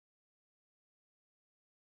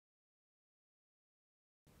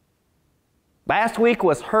Last week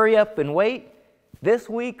was hurry up and wait. This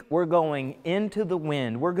week we're going into the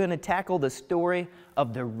wind. We're going to tackle the story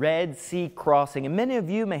of the Red Sea crossing. And many of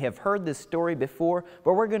you may have heard this story before,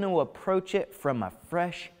 but we're going to approach it from a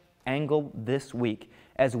fresh angle this week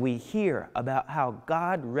as we hear about how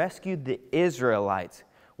God rescued the Israelites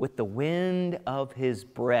with the wind of His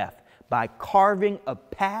breath by carving a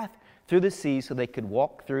path through the sea so they could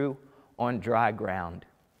walk through on dry ground.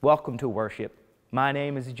 Welcome to worship. My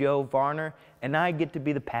name is Joe Varner, and I get to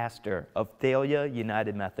be the pastor of Thalia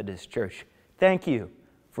United Methodist Church. Thank you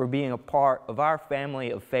for being a part of our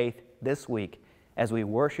family of faith this week as we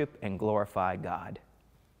worship and glorify God.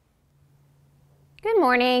 Good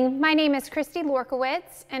morning. My name is Christy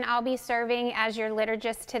Lorkowitz, and I'll be serving as your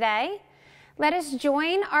liturgist today. Let us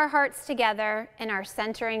join our hearts together in our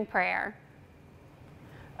centering prayer.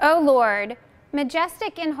 O Lord,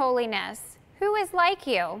 majestic in holiness, who is like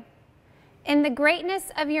you? In the greatness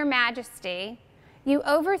of your majesty, you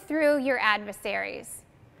overthrew your adversaries.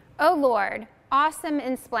 O Lord, awesome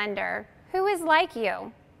in splendor, who is like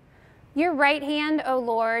you? Your right hand, O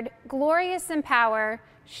Lord, glorious in power,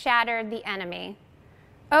 shattered the enemy.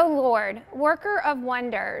 O Lord, worker of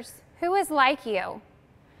wonders, who is like you?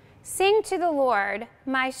 Sing to the Lord,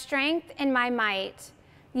 my strength and my might.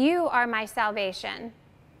 You are my salvation.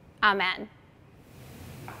 Amen.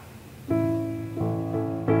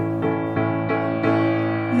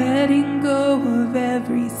 Letting go of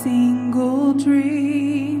every single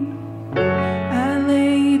dream, I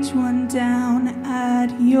lay each one down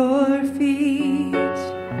at your feet.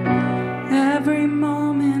 Every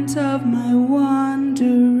moment of my wandering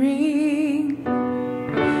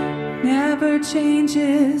never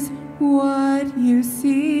changes what you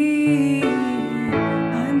see.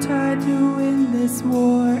 I'm tired to win this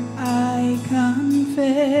war, I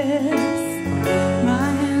confess.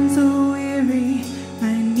 My hands are weary,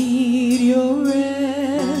 I need your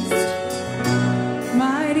rest.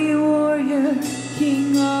 Mighty warrior,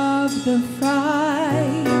 king of the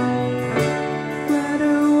fight. No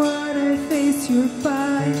matter what I face, you're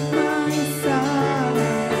by my side.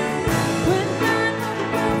 When I'm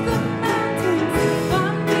above the mountains,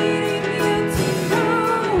 I'm needing you to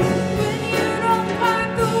move. When you don't part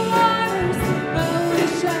the waters, I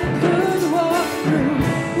wish I could walk through.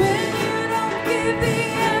 When you don't give the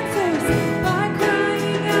answers by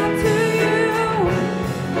crying out to you,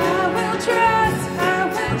 I will trust, I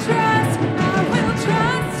will trust, I will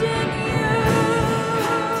trust in you.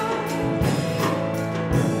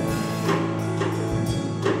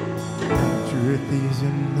 Truth is, you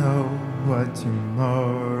know what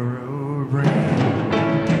tomorrow brings.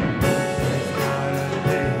 There's not a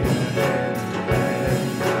day ahead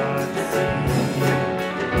that I'm not seeing.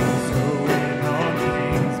 So in all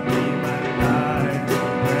things, be my light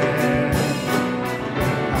aware.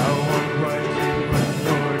 I want what you want,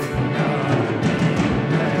 Lord, and not be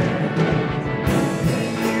led. When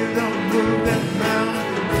you don't move that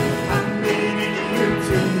mountain, I'm needing you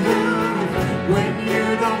to move. When you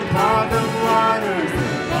don't part the waters,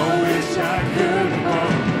 I wish I could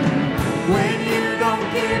walk through. When you don't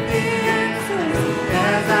give the answers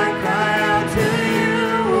as I cry out to you,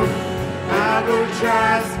 I will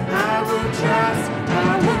trust, I will trust, I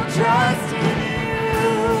will trust in you.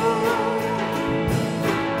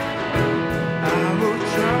 I will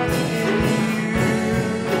trust in you.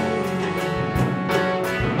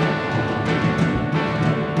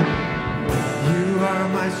 You are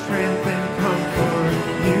my strength and comfort.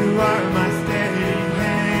 You are my steady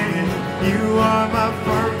hand. You are my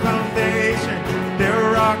firm foundation, the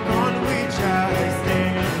rock on which I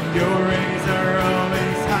stand. Your ways are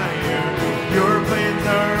always higher. Your plans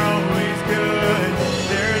are always good.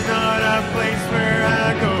 There's not a place where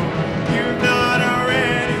I go you've not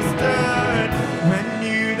already stood. When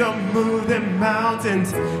you don't move the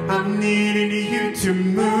mountains, I'm needing you to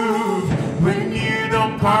move. When you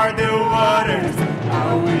don't part the waters,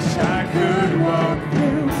 I wish I could walk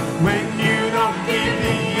through. When you don't give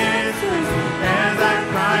the answers as I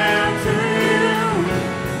cry out to you,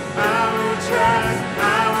 I will trust,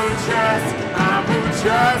 I will trust, I will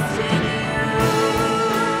trust in you.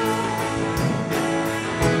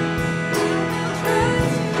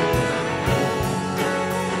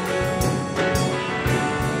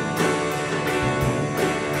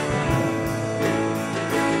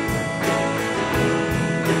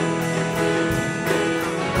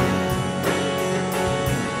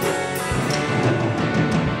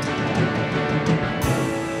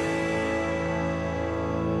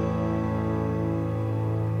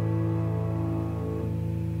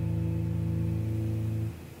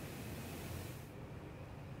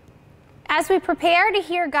 As we prepare to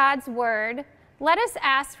hear God's word, let us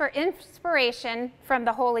ask for inspiration from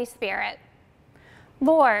the Holy Spirit.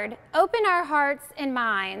 Lord, open our hearts and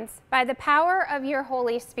minds by the power of your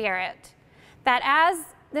Holy Spirit, that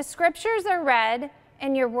as the scriptures are read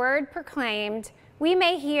and your word proclaimed, we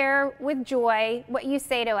may hear with joy what you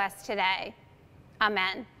say to us today.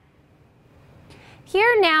 Amen.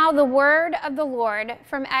 Hear now the word of the Lord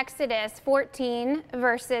from Exodus 14,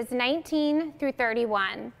 verses 19 through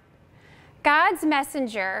 31. God's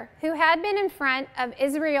messenger, who had been in front of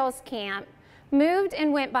Israel's camp, moved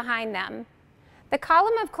and went behind them. The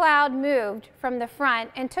column of cloud moved from the front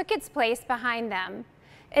and took its place behind them.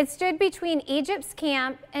 It stood between Egypt's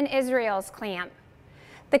camp and Israel's camp.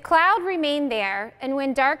 The cloud remained there, and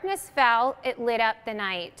when darkness fell, it lit up the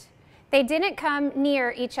night. They didn't come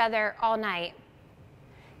near each other all night.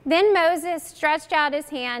 Then Moses stretched out his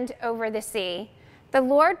hand over the sea. The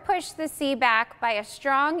Lord pushed the sea back by a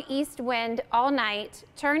strong east wind all night,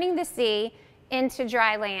 turning the sea into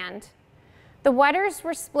dry land. The waters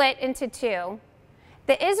were split into two.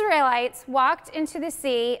 The Israelites walked into the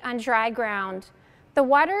sea on dry ground. The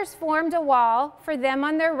waters formed a wall for them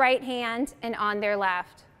on their right hand and on their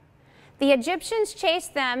left. The Egyptians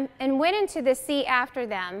chased them and went into the sea after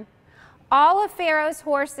them, all of Pharaoh's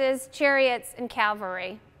horses, chariots, and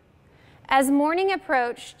cavalry. As morning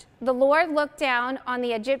approached, the Lord looked down on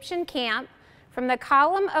the Egyptian camp from the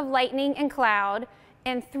column of lightning and cloud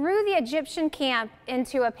and threw the Egyptian camp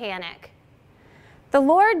into a panic. The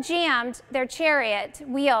Lord jammed their chariot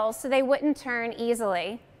wheels so they wouldn't turn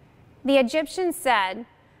easily. The Egyptians said,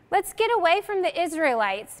 "Let's get away from the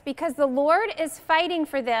Israelites because the Lord is fighting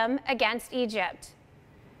for them against Egypt."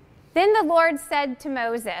 Then the Lord said to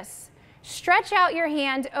Moses, "Stretch out your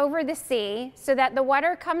hand over the sea so that the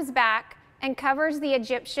water comes back and covers the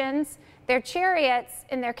Egyptians, their chariots,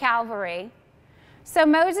 and their cavalry." So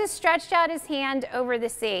Moses stretched out his hand over the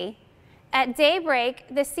sea. At daybreak,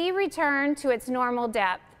 the sea returned to its normal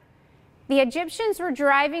depth. The Egyptians were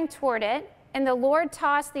driving toward it, and the Lord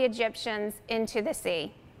tossed the Egyptians into the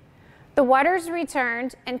sea. The waters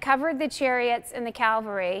returned and covered the chariots and the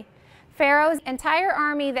cavalry, Pharaoh's entire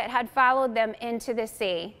army that had followed them into the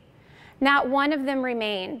sea. Not one of them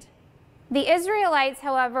remained. The Israelites,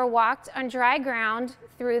 however, walked on dry ground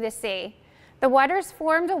through the sea. The waters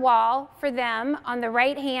formed a wall for them on the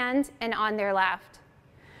right hand and on their left.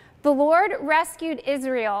 The Lord rescued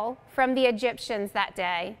Israel from the Egyptians that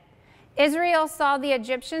day. Israel saw the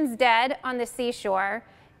Egyptians dead on the seashore.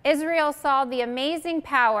 Israel saw the amazing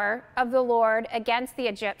power of the Lord against the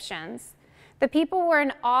Egyptians. The people were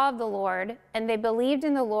in awe of the Lord, and they believed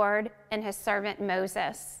in the Lord and his servant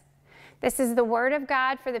Moses. This is the word of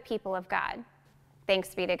God for the people of God.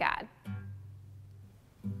 Thanks be to God.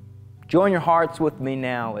 Join your hearts with me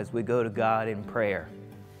now as we go to God in prayer.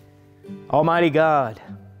 Almighty God,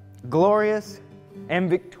 glorious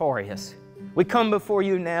and victorious, we come before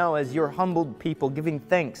you now as your humbled people, giving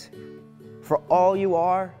thanks for all you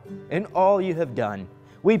are and all you have done.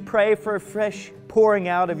 We pray for a fresh pouring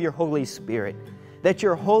out of your Holy Spirit, that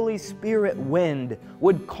your Holy Spirit wind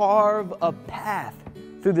would carve a path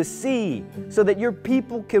through the sea so that your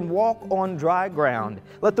people can walk on dry ground.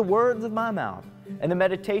 Let the words of my mouth and the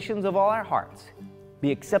meditations of all our hearts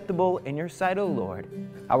be acceptable in your sight, O Lord,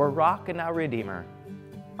 our rock and our Redeemer.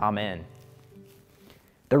 Amen.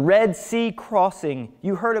 The Red Sea crossing,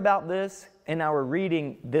 you heard about this in our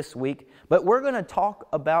reading this week, but we're going to talk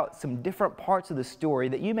about some different parts of the story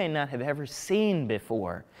that you may not have ever seen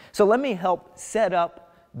before. So let me help set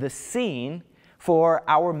up the scene for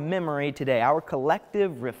our memory today, our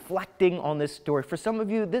collective reflecting on this story. For some of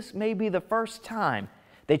you, this may be the first time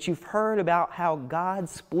that you've heard about how God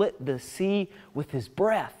split the sea with his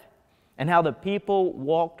breath and how the people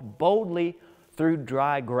walked boldly through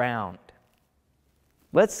dry ground.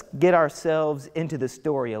 Let's get ourselves into the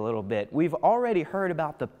story a little bit. We've already heard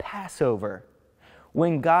about the Passover,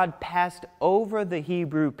 when God passed over the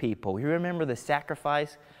Hebrew people. You remember the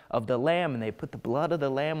sacrifice of the lamb, and they put the blood of the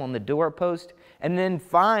lamb on the doorpost. And then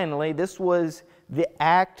finally, this was the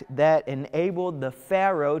act that enabled the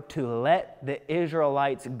Pharaoh to let the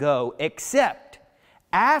Israelites go, except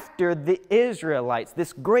after the Israelites,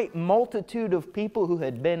 this great multitude of people who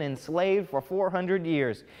had been enslaved for 400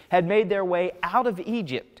 years, had made their way out of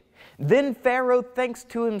Egypt. Then Pharaoh thinks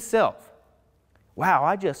to himself, wow,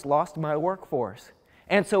 I just lost my workforce.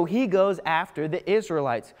 And so he goes after the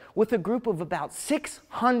Israelites with a group of about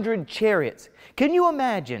 600 chariots. Can you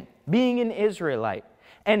imagine being an Israelite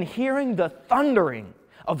and hearing the thundering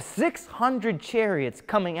of 600 chariots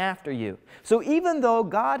coming after you? So even though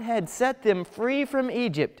God had set them free from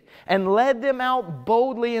Egypt and led them out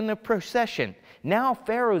boldly in the procession, now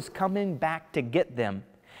Pharaoh's coming back to get them.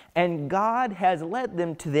 And God has led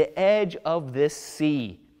them to the edge of this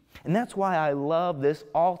sea. And that's why I love this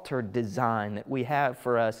altar design that we have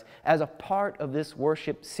for us as a part of this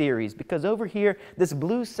worship series. Because over here, this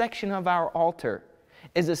blue section of our altar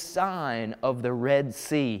is a sign of the Red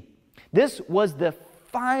Sea. This was the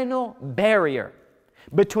final barrier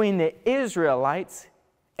between the Israelites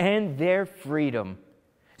and their freedom.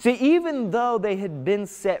 See, even though they had been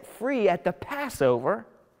set free at the Passover,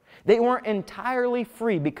 they weren't entirely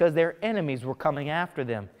free because their enemies were coming after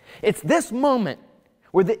them. It's this moment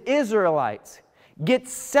where the Israelites get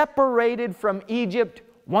separated from Egypt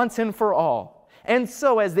once and for all. And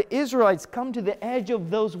so as the Israelites come to the edge of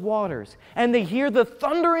those waters and they hear the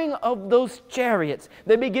thundering of those chariots,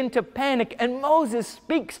 they begin to panic, and Moses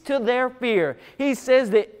speaks to their fear. He says,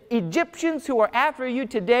 the Egyptians who are after you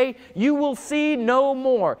today, you will see no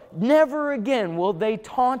more. Never again will they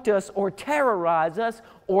taunt us or terrorize us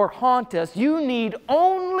or haunt us. You need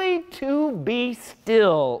only to be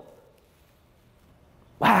still.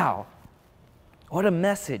 Wow, what a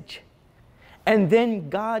message. And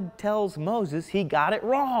then God tells Moses he got it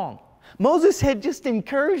wrong. Moses had just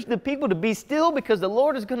encouraged the people to be still because the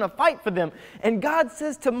Lord is going to fight for them. And God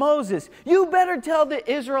says to Moses, you better tell the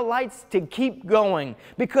Israelites to keep going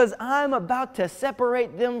because I'm about to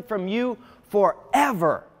separate them from you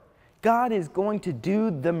forever. God is going to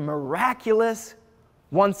do the miraculous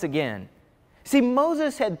once again. See,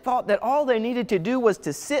 Moses had thought that all they needed to do was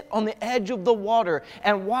to sit on the edge of the water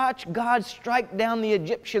and watch God strike down the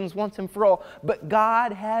Egyptians once and for all. But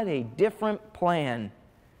God had a different plan.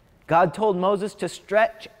 God told Moses to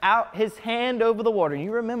stretch out his hand over the water.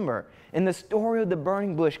 You remember, in the story of the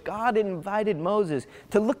burning bush, God invited Moses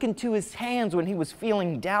to look into his hands when he was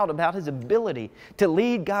feeling doubt about his ability to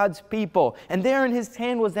lead God's people. And there in his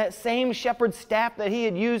hand was that same shepherd's staff that he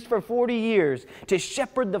had used for 40 years to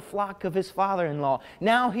shepherd the flock of his father-in-law.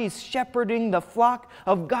 Now he's shepherding the flock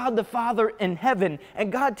of God the Father in heaven.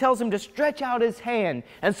 And God tells him to stretch out his hand.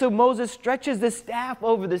 And so Moses stretches the staff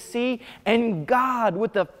over the sea, and God,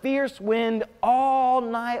 with a fierce wind all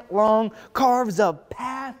night long, carves a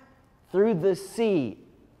path through the sea.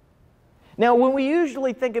 Now, when we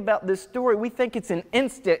usually think about this story, we think it's an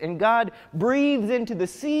instant and God breathes into the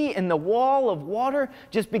sea and the wall of water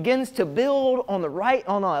just begins to build on the right,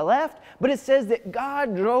 on the left. But it says that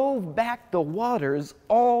God drove back the waters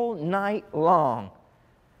all night long.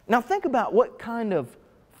 Now, think about what kind of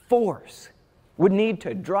force would need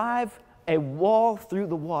to drive a wall through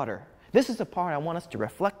the water. This is the part I want us to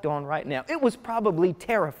reflect on right now. It was probably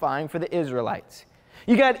terrifying for the Israelites.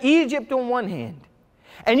 You got Egypt on one hand,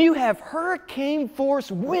 and you have hurricane force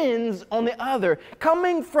winds on the other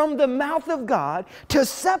coming from the mouth of God to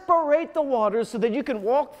separate the waters so that you can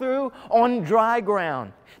walk through on dry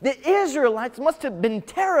ground. The Israelites must have been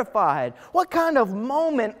terrified. What kind of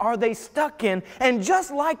moment are they stuck in? And just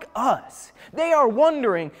like us, they are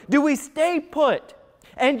wondering, do we stay put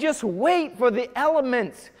and just wait for the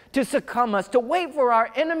elements to succumb us, to wait for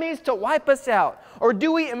our enemies to wipe us out? Or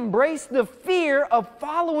do we embrace the fear of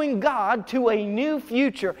following God to a new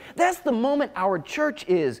future? That's the moment our church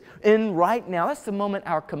is in right now. That's the moment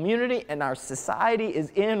our community and our society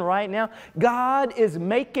is in right now. God is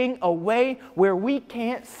making a way where we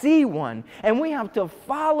can't see one. And we have to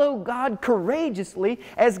follow God courageously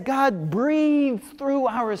as God breathes through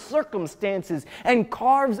our circumstances and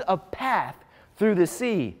carves a path through the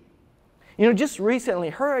sea. You know, just recently,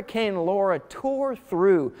 Hurricane Laura tore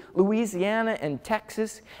through Louisiana and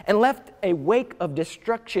Texas and left a wake of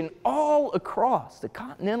destruction all across the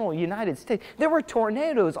continental United States. There were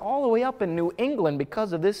tornadoes all the way up in New England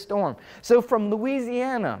because of this storm. So from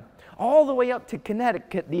Louisiana all the way up to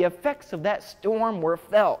Connecticut, the effects of that storm were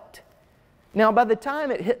felt. Now, by the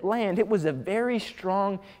time it hit land, it was a very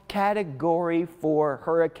strong Category 4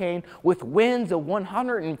 hurricane with winds of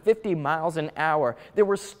 150 miles an hour. There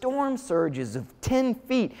were storm surges of 10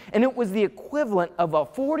 feet, and it was the equivalent of a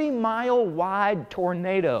 40-mile-wide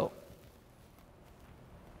tornado.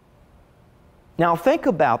 Now, think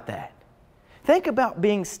about that. Think about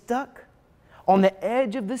being stuck on the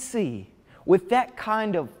edge of the sea with that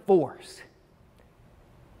kind of force.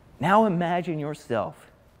 Now imagine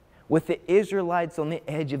yourself with the Israelites on the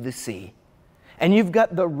edge of the sea. And you've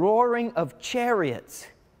got the roaring of chariots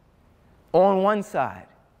on one side,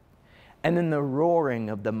 and then the roaring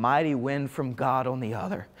of the mighty wind from God on the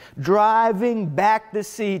other, driving back the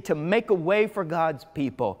sea to make a way for God's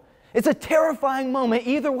people. It's a terrifying moment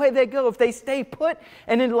either way they go. If they stay put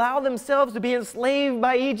and allow themselves to be enslaved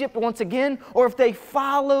by Egypt once again, or if they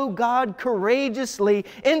follow God courageously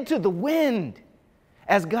into the wind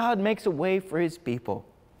as God makes a way for His people.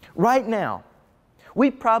 Right now,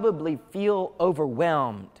 we probably feel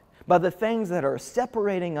overwhelmed by the things that are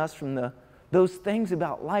separating us from those things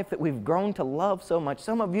about life that we've grown to love so much.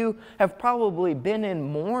 Some of you have probably been in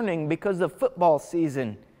mourning because the football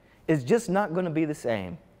season is just not going to be the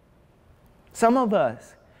same. Some of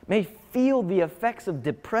us may feel the effects of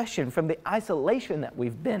depression from the isolation that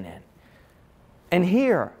we've been in. And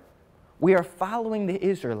here, we are following the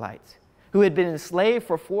Israelites who had been enslaved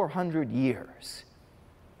for 400 years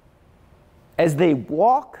as they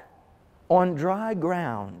walk on dry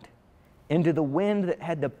ground into the wind that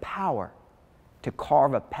had the power to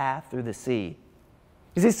carve a path through the sea.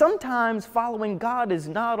 You see, sometimes following God is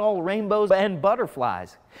not all rainbows and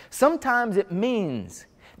butterflies. Sometimes it means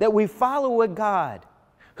that we follow a God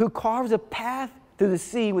who carves a path through the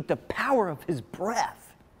sea with the power of His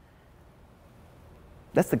breath.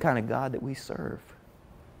 That's the kind of God that we serve.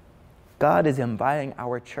 God is inviting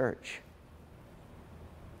our church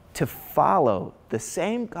to follow the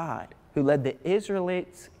same God who led the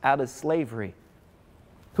Israelites out of slavery,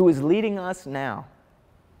 who is leading us now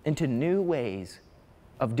into new ways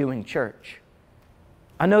of doing church.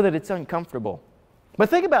 I know that it's uncomfortable, but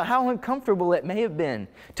think about how uncomfortable it may have been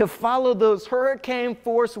to follow those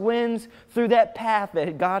hurricane-force winds through that path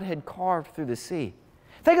that God had carved through the sea.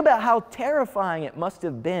 Think about how terrifying it must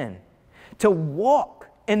have been to walk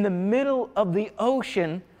in the middle of the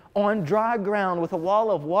ocean on dry ground with a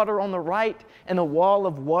wall of water on the right and a wall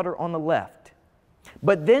of water on the left.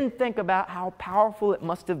 But then think about how powerful it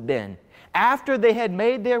must have been after they had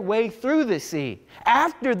made their way through the sea,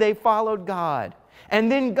 after they followed God. And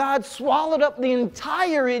then God swallowed up the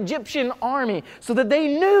entire Egyptian army so that they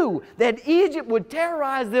knew that Egypt would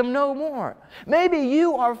terrorize them no more. Maybe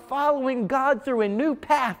you are following God through a new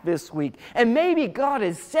path this week, and maybe God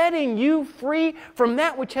is setting you free from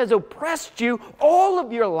that which has oppressed you all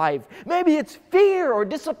of your life. Maybe it's fear or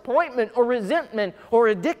disappointment or resentment or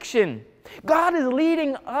addiction. God is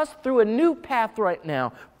leading us through a new path right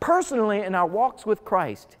now, personally in our walks with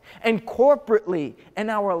Christ and corporately in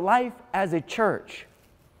our life as a church.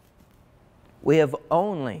 We have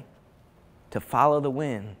only to follow the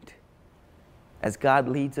wind as God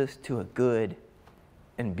leads us to a good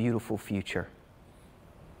and beautiful future.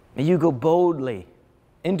 May you go boldly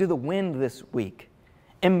into the wind this week,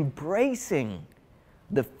 embracing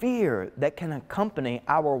the fear that can accompany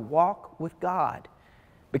our walk with God.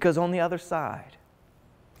 Because on the other side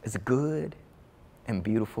is a good and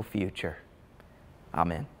beautiful future.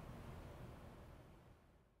 Amen.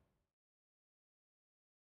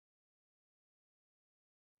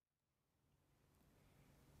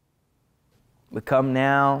 We come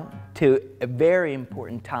now to a very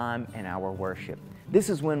important time in our worship. This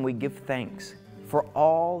is when we give thanks for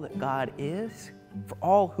all that God is, for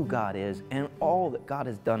all who God is, and all that God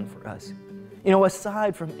has done for us. You know,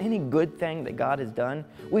 aside from any good thing that God has done,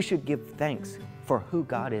 we should give thanks for who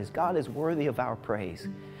God is. God is worthy of our praise.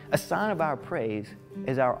 A sign of our praise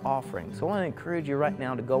is our offering. So I want to encourage you right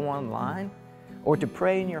now to go online or to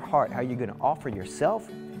pray in your heart how you're going to offer yourself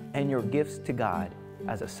and your gifts to God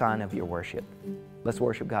as a sign of your worship. Let's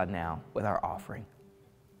worship God now with our offering.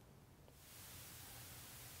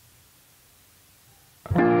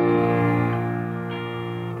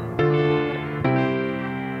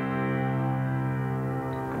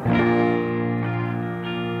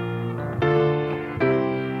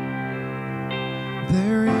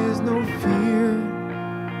 There is no fear,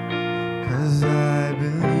 'cause I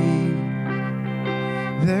believe.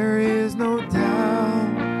 There is no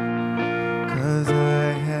doubt, 'cause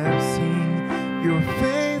I have seen your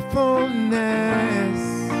faithfulness.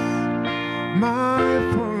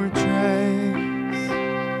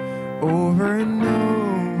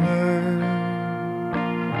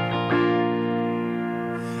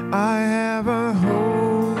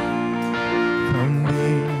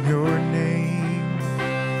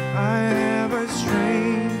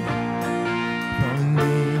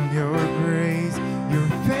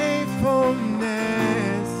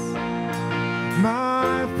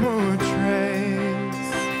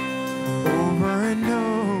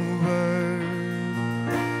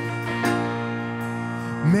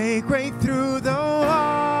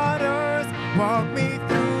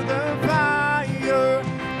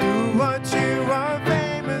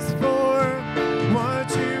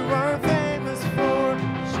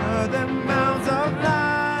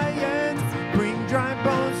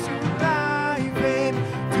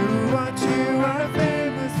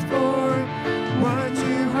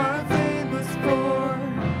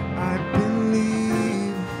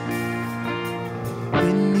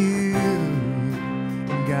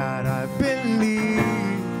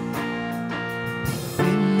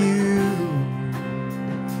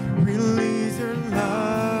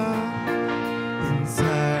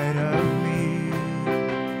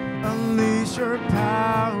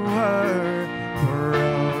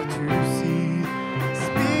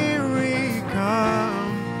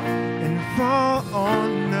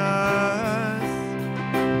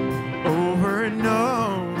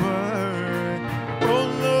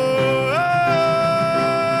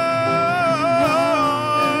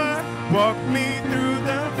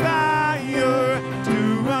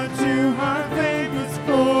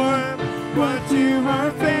 what you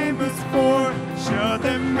are famous for. Shut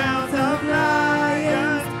the mouths of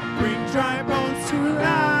lions, bring dry bones to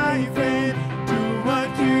life, and do what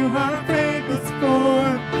you are famous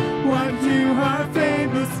for, what you are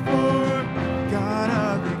famous for. God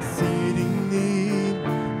of exceedingly,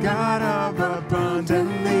 God of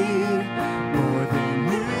abundantly, more than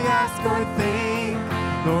we ask or think,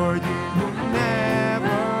 Lord, you will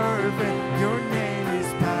never fail. Your name is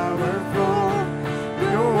powerful,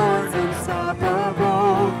 your word's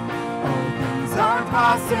unstoppable, all things are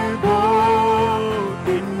possible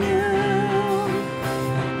in you.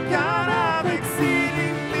 God of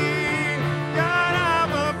exceedingly, God of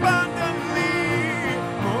abundantly,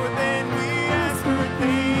 more than we ask or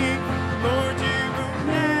think, Lord, you will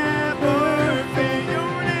never fail.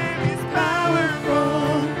 Your name is powerful,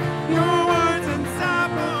 your word's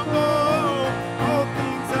unstoppable, all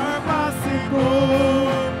things are possible.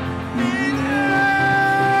 In you,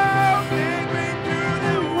 take me through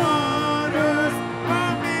the waters,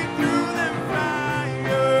 walk me through the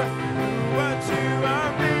fire. What you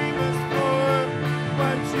are famous for,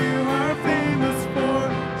 what you are famous for.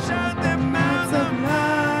 Shut the mouths of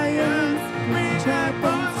lions, bring dry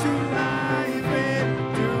bones to life, and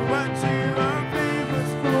do what you are famous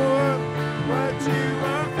for, what you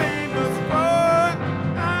are famous for.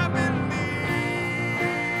 I believe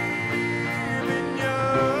in you.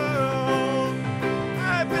 I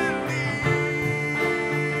believe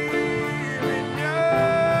in you.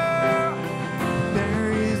 There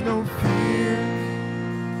is no fear,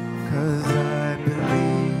 'cause I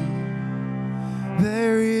believe.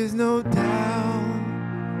 There is no doubt,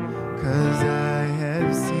 'cause I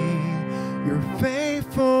have seen your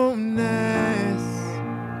faithfulness,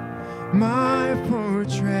 my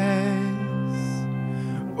fortress,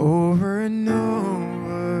 over and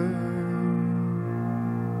over.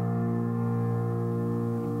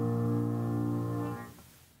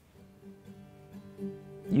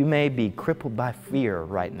 You may be crippled by fear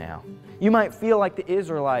right now. You might feel like the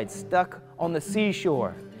Israelites stuck on the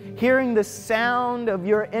seashore, hearing the sound of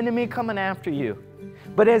your enemy coming after you.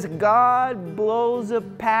 But as God blows a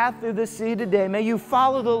path through the sea today, may you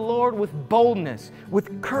follow the Lord with boldness,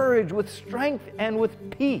 with courage, with strength, and with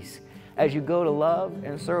peace as you go to love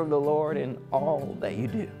and serve the Lord in all that you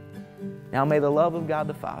do. Now may the love of God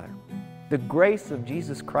the Father, the grace of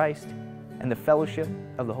Jesus Christ, and the fellowship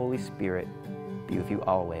of the Holy Spirit be with you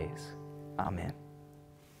always. Amen.